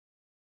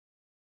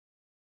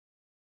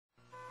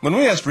When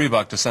we asked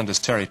Reebok to send us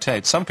Terry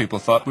Tate, some people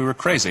thought we were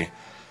crazy.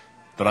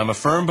 But I'm a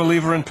firm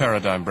believer in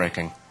paradigm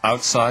breaking,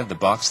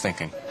 outside-the-box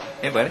thinking.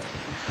 Hey, buddy.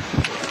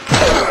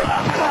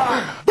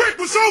 Break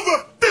was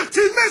over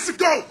 15 minutes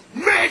ago,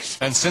 Mitch!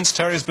 And since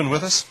Terry's been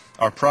with us,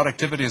 our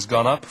productivity has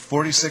gone up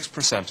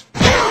 46%.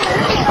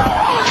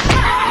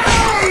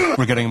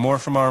 We're getting more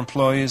from our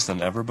employees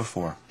than ever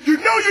before. You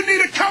know you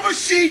need a cover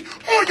sheet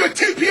on your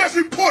TPS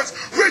reports,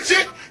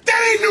 Richard!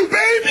 That ain't new,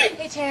 baby!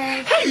 Hey,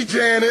 Terry. Hey,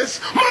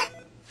 Janice!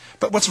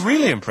 But what's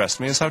really impressed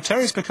me is how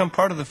Terry's become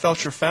part of the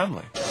Felcher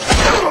family.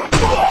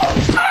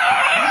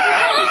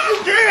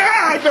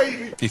 Yeah,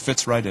 baby! He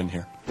fits right in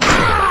here.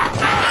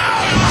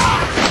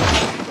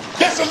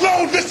 That's a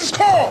long-distance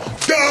call,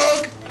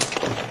 Doug!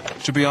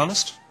 To be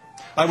honest,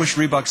 I wish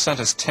Reebok sent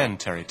us 10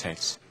 Terry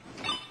Tates.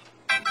 You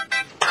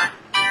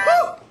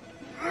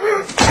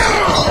want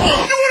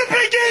to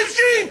play games,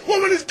 Gene?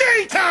 Well, when it's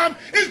game time,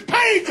 it's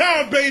pain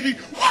time, baby!